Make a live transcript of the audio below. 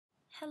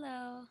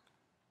Hello,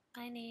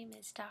 my name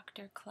is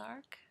Dr.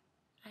 Clark.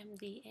 I'm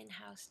the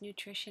in-house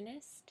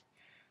nutritionist.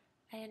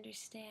 I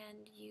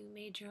understand you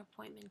made your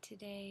appointment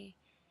today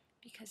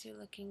because you're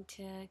looking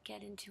to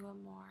get into a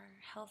more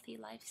healthy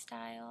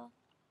lifestyle,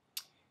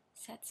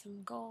 set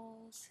some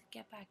goals,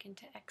 get back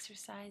into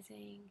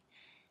exercising,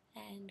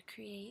 and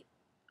create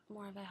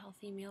more of a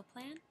healthy meal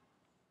plan.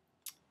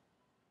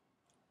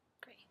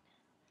 Great.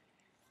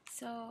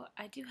 So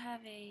I do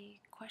have a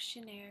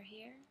questionnaire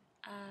here.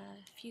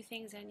 A few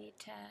things I need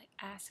to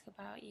ask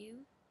about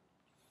you.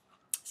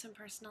 Some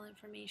personal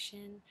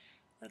information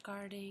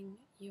regarding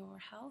your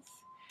health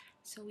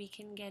so we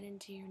can get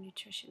into your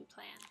nutrition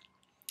plan.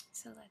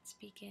 So let's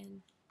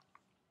begin.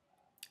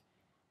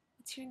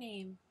 What's your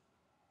name?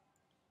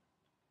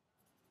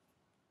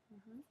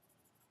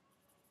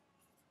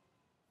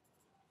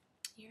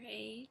 Your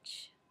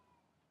age?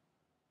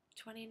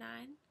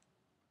 29?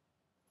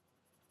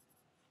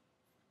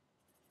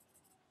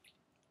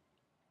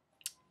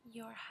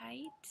 Your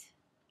height?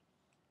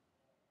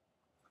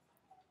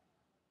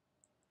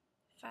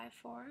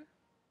 5'4".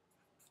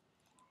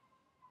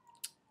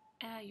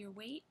 Your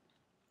weight?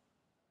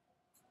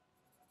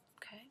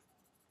 Okay.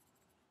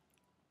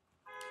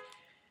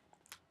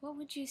 What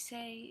would you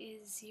say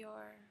is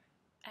your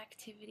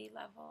activity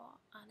level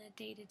on a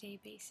day-to-day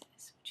basis?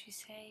 Would you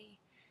say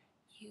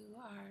you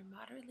are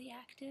moderately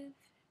active,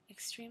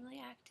 extremely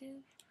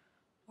active,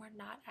 or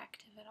not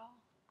active at all?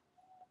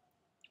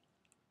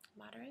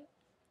 Moderate?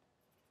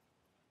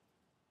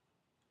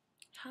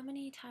 How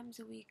many times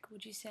a week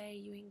would you say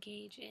you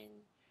engage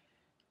in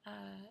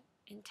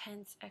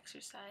intense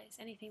exercise,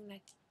 anything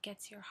that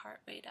gets your heart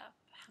rate up?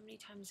 How many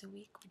times a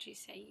week would you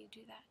say you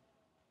do that?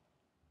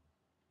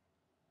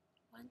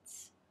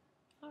 Once?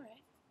 All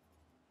right.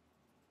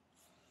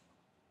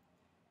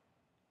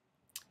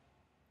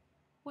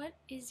 What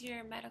is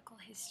your medical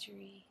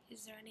history?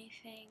 Is there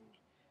anything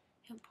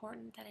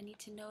important that I need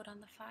to note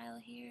on the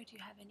file here? Do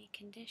you have any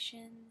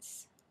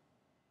conditions?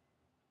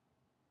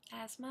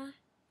 Asthma?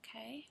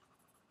 Okay.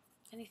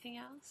 Anything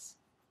else?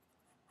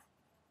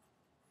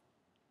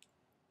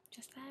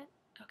 Just that?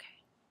 Okay.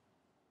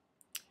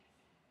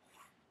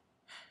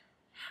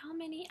 How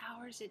many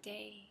hours a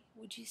day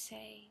would you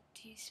say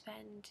do you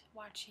spend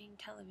watching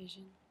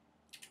television?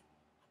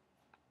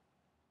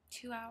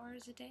 2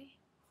 hours a day?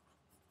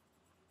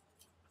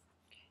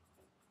 Okay.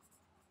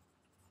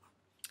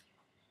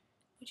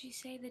 Would you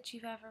say that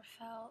you've ever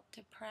felt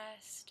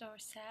depressed or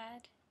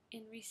sad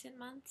in recent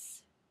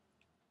months?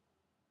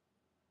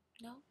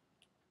 No?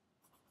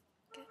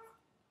 Good.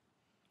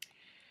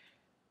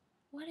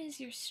 What is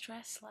your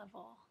stress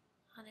level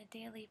on a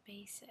daily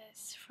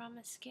basis? From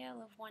a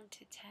scale of 1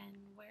 to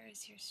 10, where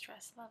is your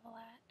stress level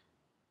at?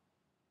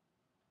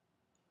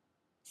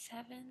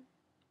 7?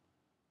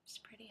 It's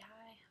pretty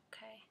high.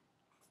 Okay.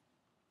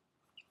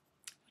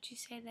 Would you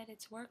say that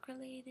it's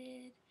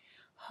work-related,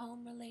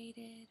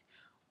 home-related,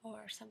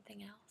 or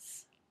something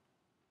else?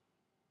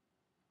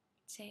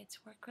 Say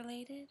it's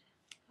work-related?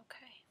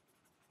 Okay.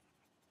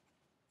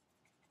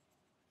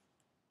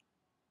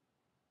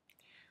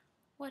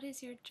 What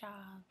is your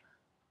job?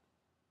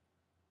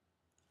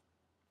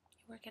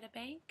 You work at a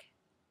bank?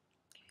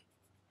 Okay.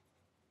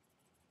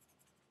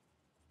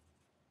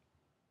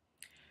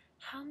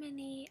 How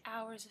many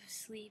hours of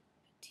sleep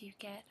do you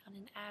get on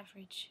an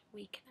average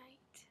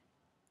weeknight?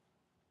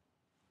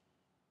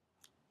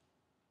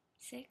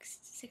 6?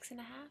 6.5?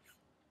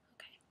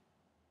 Okay.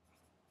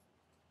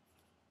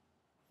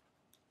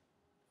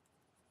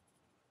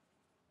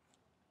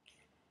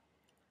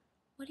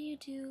 What do you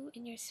do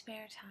in your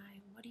spare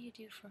time? What do you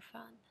do for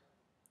fun?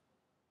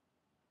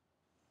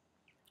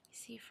 You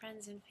see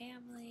friends and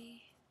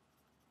family?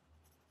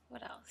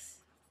 What else?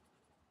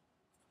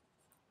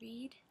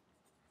 Read?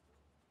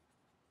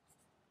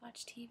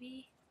 Watch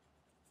TV?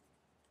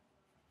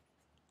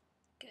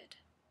 Good.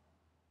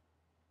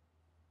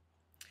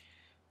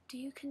 Do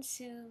you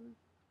consume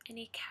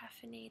any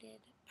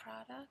caffeinated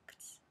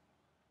products?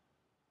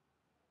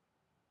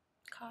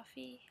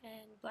 Coffee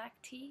and black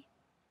tea?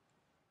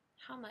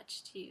 How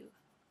much do you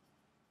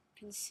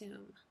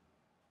consume?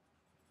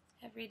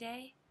 Every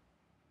day?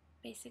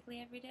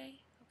 Basically every day?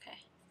 Okay.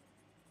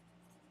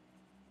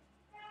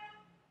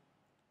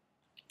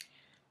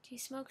 Do you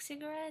smoke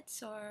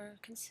cigarettes or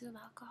consume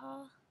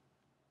alcohol?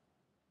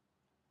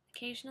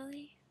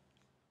 Occasionally?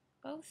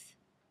 Both?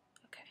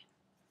 Okay.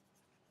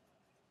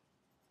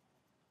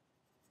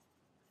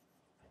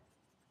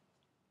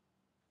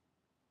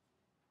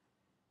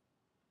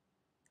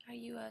 Are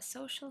you a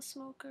social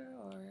smoker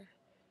or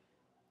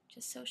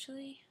just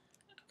socially?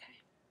 Okay.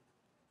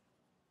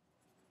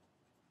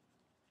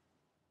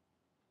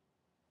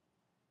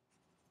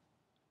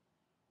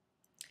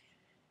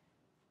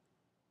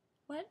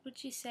 What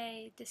would you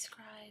say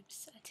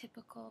describes a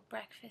typical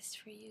breakfast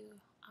for you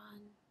on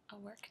a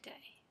work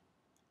day?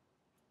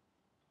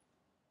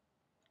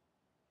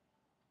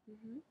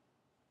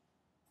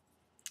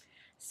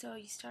 So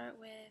you start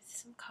with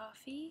some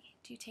coffee.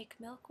 Do you take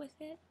milk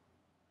with it?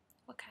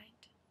 What kind?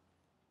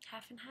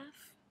 Half and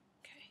half?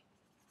 Okay.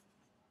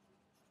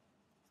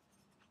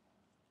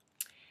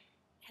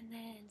 And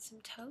then some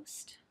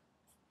toast.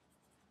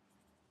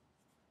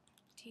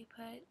 Do you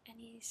put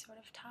any sort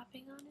of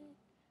topping on it?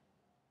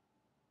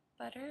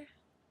 Butter?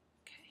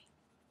 Okay.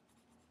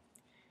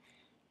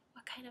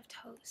 What kind of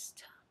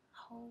toast?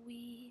 Whole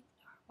wheat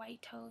or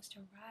white toast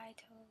or rye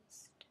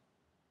toast?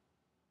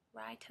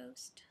 Rye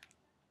toast?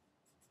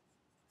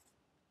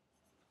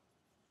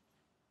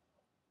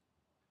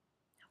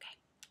 Okay.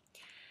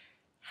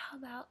 How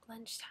about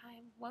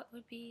lunchtime? What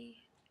would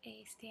be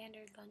a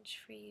standard lunch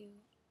for you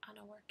on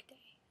a work day?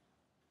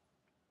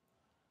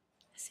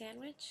 A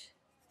sandwich?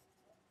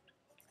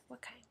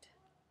 What kind?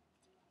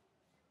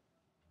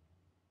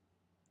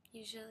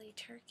 Usually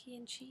turkey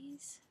and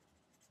cheese?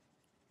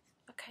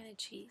 What kind of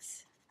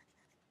cheese?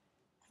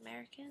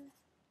 American?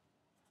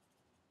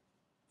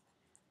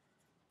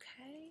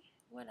 Okay,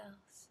 what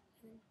else?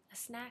 And a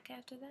snack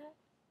after that?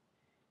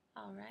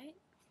 Alright.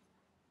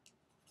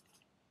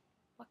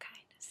 What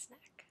kind of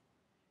snack?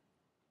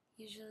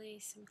 Usually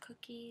some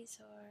cookies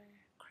or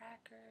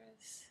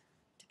crackers.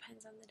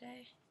 Depends on the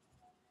day.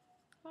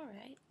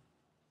 Alright.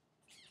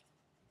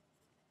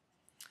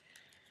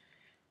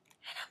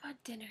 And how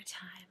about dinner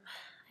time?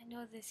 I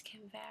know this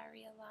can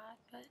vary a lot,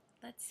 but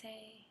let's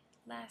say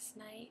last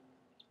night,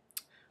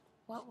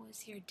 what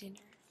was your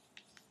dinner?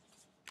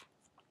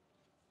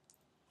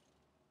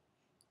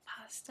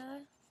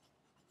 Pasta?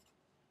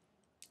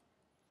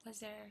 Was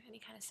there any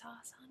kind of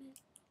sauce on it?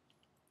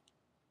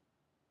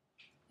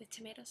 With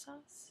tomato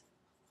sauce?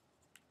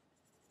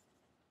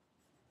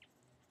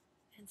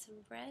 And some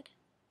bread?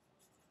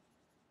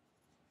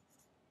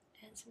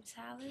 And some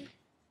salad?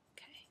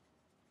 Okay.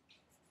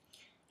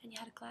 And you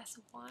had a glass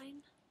of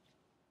wine?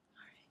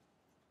 Alright.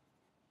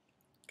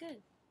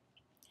 Good.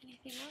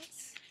 Anything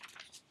else?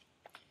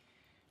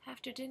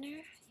 After dinner,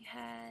 you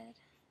had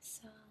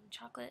some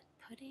chocolate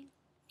pudding?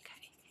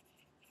 Okay.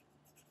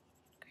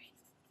 Great.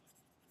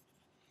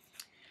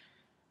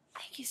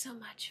 Thank you so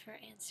much for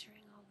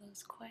answering all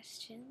those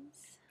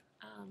questions.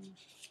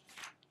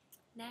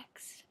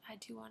 Next, I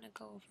do want to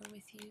go over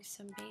with you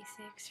some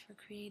basics for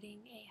creating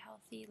a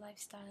healthy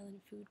lifestyle and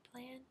food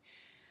plan.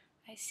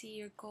 I see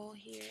your goal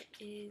here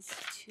is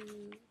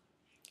to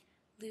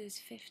lose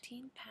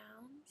 15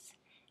 pounds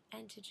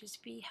and to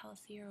just be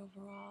healthier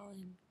overall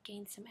and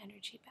gain some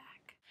energy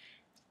back.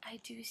 I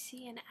do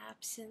see an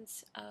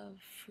absence of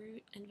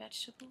fruit and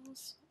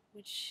vegetables,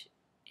 which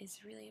is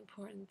really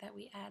important that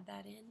we add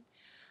that in.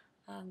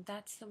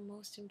 That's the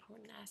most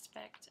important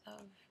aspect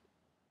of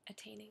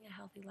attaining a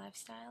healthy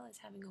lifestyle, is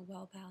having a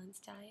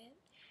well-balanced diet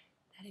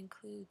that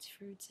includes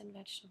fruits and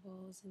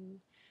vegetables and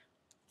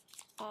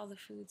all the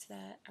foods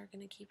that are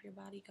going to keep your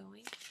body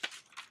going.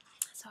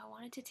 So I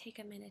wanted to take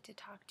a minute to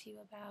talk to you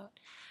about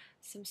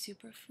some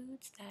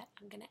superfoods that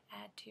I'm going to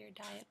add to your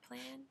diet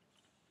plan.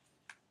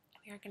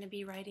 We are going to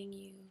be writing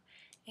you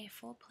a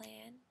full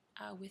plan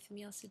with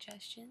meal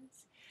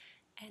suggestions,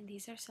 and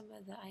these are some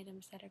of the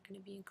items that are going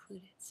to be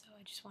included, so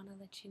I just want to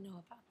let you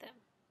know about them.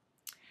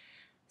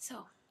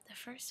 So the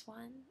first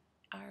one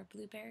are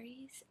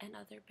blueberries and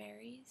other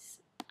berries.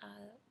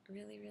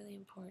 Really, really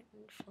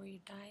important for your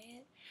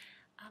diet.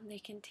 They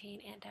contain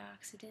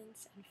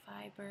antioxidants and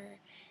fiber,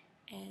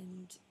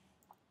 and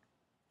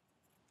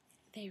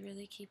they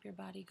really keep your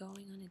body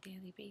going on a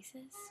daily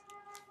basis.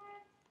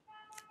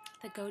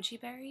 The goji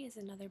berry is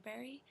another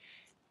berry.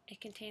 It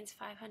contains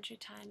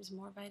 500 times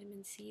more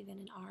vitamin C than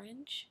an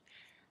orange.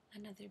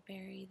 Another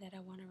berry that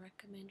I want to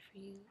recommend for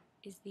you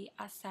is the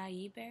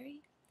acai berry,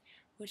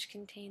 which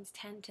contains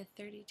 10 to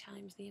 30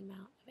 times the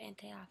amount of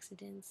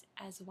antioxidants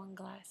as 1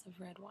 glass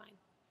of red wine.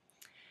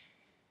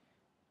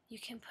 You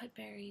can put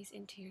berries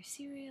into your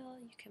cereal,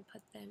 you can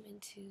put them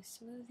into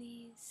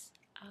smoothies,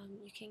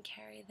 you can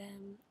carry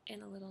them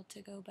in a little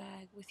to-go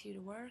bag with you to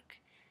work.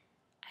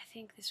 I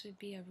think this would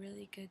be a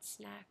really good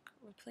snack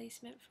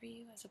replacement for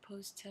you as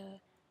opposed to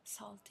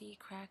salty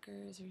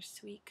crackers or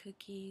sweet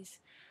cookies.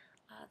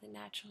 The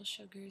natural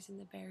sugars in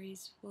the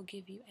berries will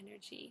give you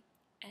energy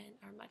and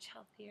are much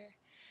healthier.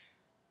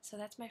 So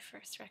that's my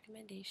first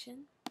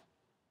recommendation.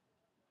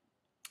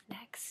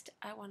 Next,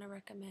 I want to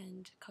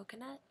recommend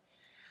coconut,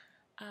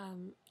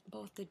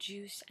 both the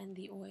juice and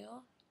the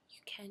oil. You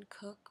can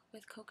cook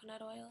with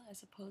coconut oil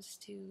as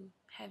opposed to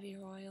heavier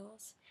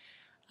oils.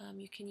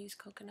 You can use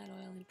coconut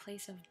oil in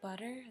place of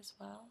butter as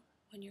well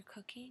when you're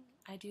cooking.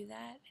 I do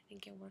that. I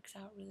think it works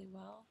out really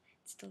well.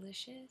 It's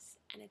delicious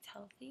and it's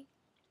healthy.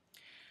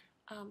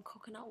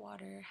 Coconut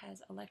water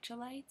has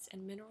electrolytes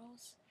and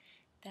minerals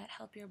that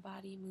help your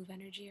body move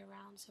energy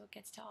around so it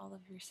gets to all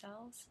of your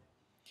cells.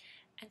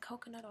 And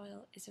coconut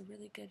oil is a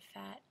really good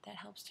fat that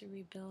helps to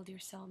rebuild your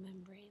cell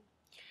membrane.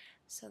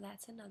 So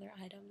that's another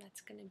item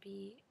that's going to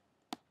be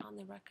on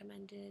the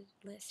recommended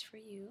list for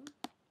you.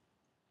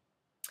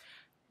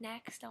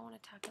 Next, I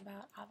want to talk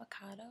about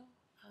avocado.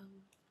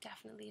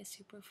 Definitely a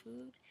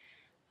superfood.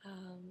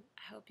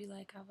 I hope you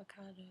like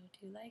avocado.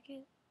 Do you like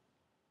it?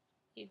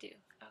 You do?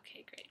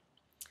 Okay, great.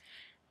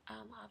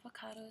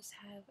 Avocados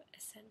have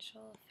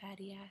essential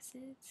fatty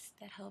acids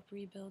that help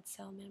rebuild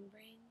cell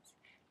membranes.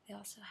 They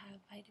also have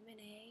vitamin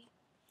A,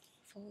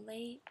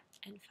 folate,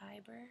 and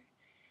fiber.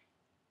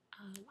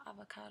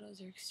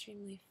 Avocados are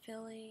extremely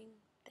filling,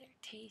 they're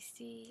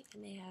tasty,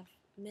 and they have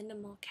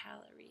minimal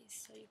calories,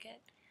 so you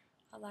get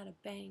a lot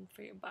of bang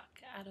for your buck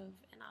out of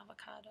an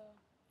avocado.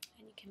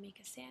 And you can make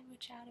a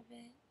sandwich out of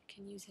it, you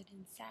can use it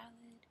in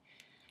salad,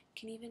 you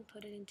can even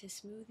put it into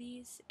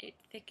smoothies. It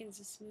thickens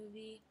the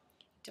smoothie,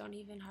 you don't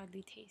even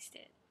hardly taste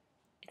it.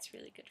 It's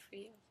really good for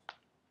you.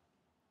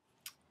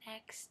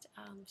 Next,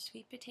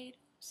 sweet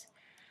potatoes.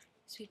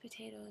 Sweet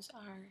potatoes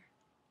are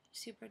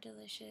super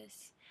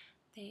delicious.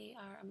 They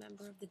are a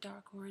member of the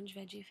dark orange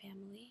veggie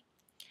family,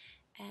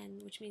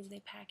 and which means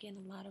they pack in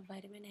a lot of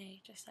vitamin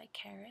A, just like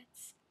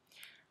carrots.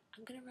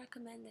 I'm going to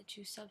recommend that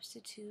you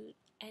substitute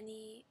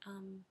any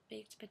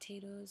baked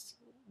potatoes,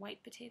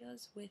 white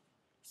potatoes, with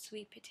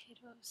sweet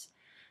potatoes,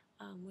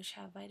 which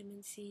have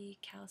vitamin C,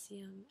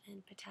 calcium,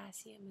 and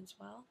potassium as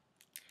well.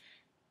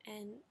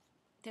 And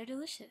they're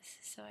delicious,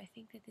 so I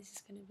think that this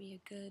is going to be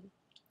a good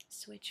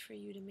switch for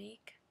you to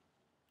make,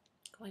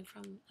 going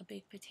from a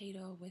baked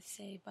potato with,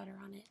 say, butter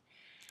on it,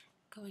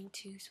 going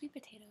to sweet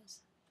potatoes.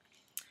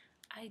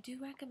 I do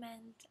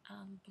recommend,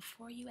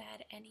 before you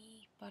add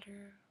any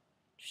butter,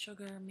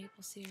 sugar,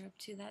 maple syrup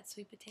to that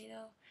sweet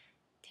potato,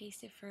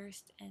 taste it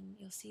first, and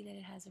you'll see that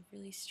it has a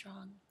really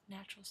strong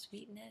natural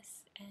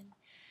sweetness, and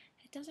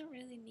it doesn't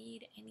really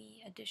need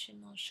any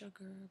additional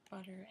sugar,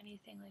 butter,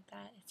 anything like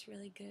that. It's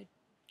really good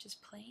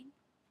just plain.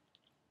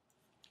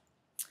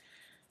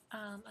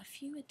 A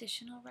few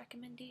additional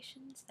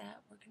recommendations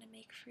that we're going to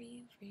make for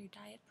you for your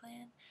diet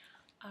plan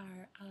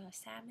are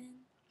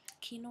salmon,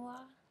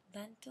 quinoa,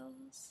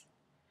 lentils,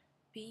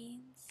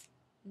 beans,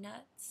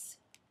 nuts,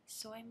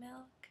 soy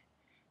milk,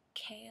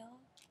 kale,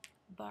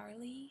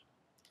 barley,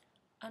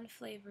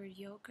 unflavored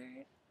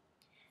yogurt,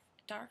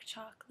 dark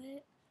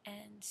chocolate,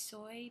 and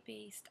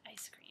soy-based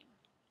ice cream.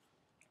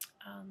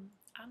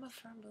 I'm a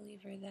firm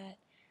believer that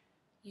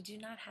you do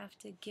not have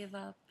to give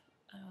up,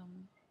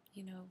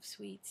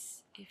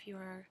 sweets if you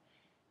are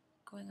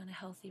going on a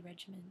healthy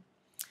regimen.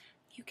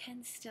 You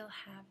can still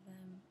have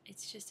them.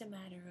 It's just a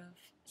matter of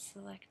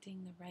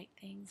selecting the right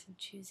things and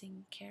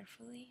choosing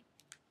carefully.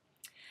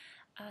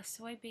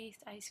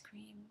 Soy-based ice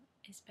cream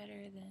is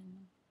better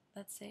than,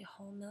 let's say,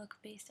 whole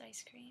milk-based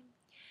ice cream.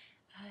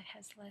 It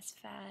has less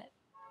fat,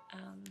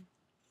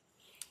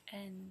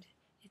 and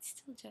it's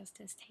still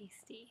just as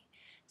tasty.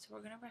 So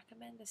we're going to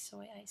recommend the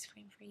soy ice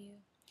cream for you.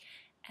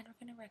 And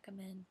we're going to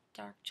recommend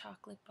dark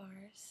chocolate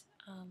bars.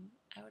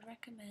 I would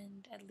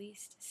recommend at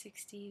least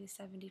 60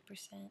 to 70%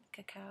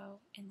 cacao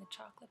in the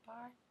chocolate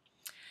bar,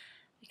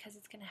 because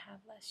it's going to have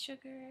less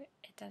sugar,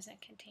 it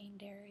doesn't contain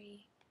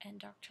dairy, and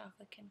dark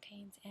chocolate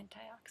contains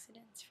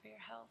antioxidants for your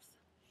health.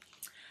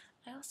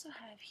 I also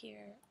have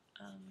here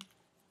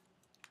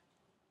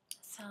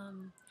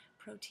some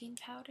protein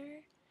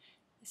powder,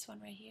 this one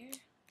right here.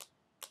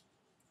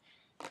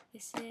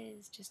 This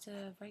is just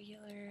a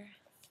regular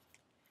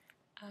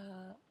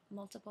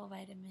multiple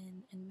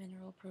vitamin and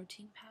mineral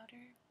protein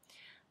powder.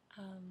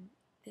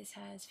 This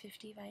has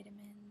 50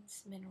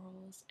 vitamins,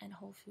 minerals, and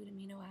whole food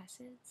amino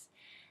acids.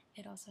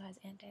 It also has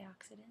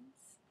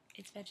antioxidants.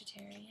 It's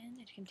vegetarian.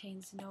 It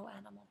contains no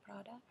animal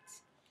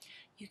products.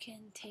 You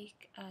can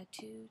take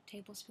 2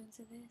 tablespoons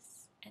of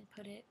this and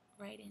put it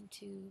right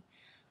into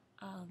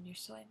your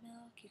soy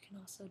milk. You can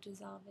also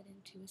dissolve it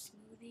into a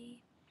smoothie,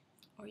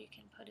 or you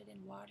can put it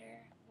in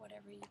water,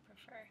 whatever you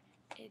prefer.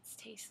 It's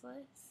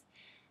tasteless,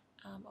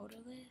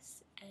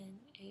 odorless, and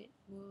it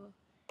will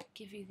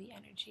give you the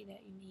energy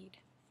that you need.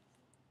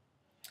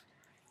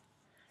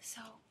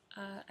 So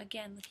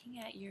again, looking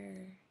at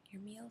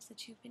your meals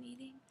that you've been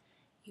eating,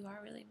 you are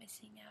really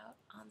missing out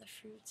on the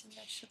fruits and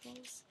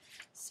vegetables.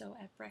 So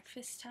at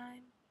breakfast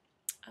time,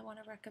 I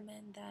want to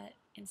recommend that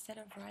instead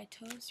of rye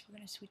toast, we're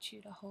going to switch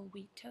you to whole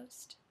wheat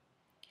toast.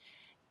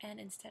 And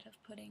instead of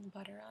putting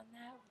butter on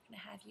that, we're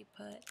going to have you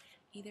put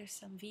either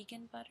some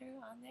vegan butter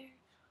on there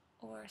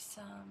or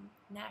some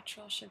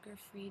natural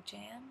sugar-free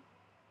jam.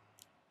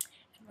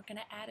 And we're going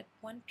to add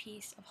 1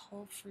 piece of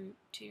whole fruit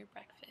to your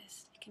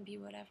breakfast. It can be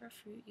whatever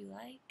fruit you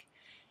like.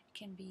 It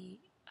can be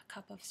a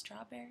cup of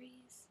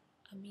strawberries,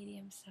 a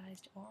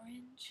medium-sized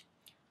orange,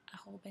 a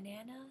whole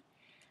banana,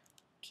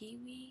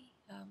 kiwi,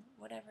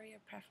 whatever your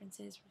preference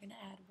is. We're going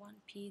to add 1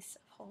 piece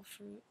of whole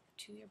fruit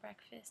to your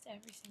breakfast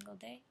every single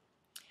day.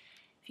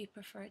 If you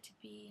prefer it to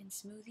be in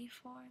smoothie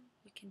form,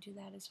 you can do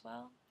that as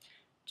well.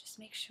 Just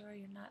make sure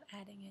you're not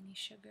adding any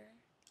sugar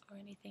or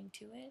anything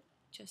to it,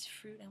 just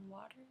fruit and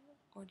water,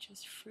 or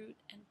just fruit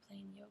and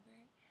plain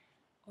yogurt,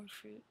 or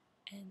fruit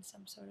and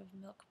some sort of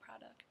milk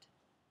product.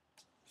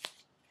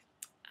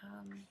 I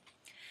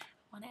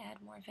want to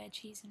add more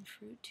veggies and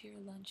fruit to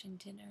your lunch and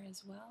dinner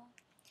as well.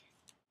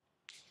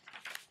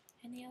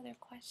 Any other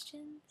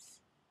questions?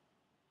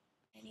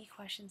 Any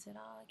questions at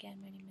all? Again,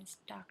 my name is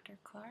Dr.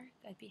 Clark.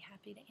 I'd be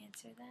happy to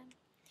answer them.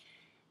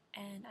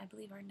 And I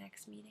believe our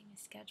next meeting is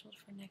scheduled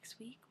for next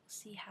week. We'll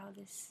see how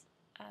this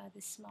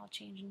small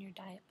change in your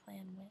diet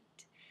plan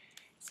went.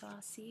 So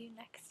I'll see you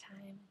next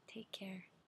time. Take care.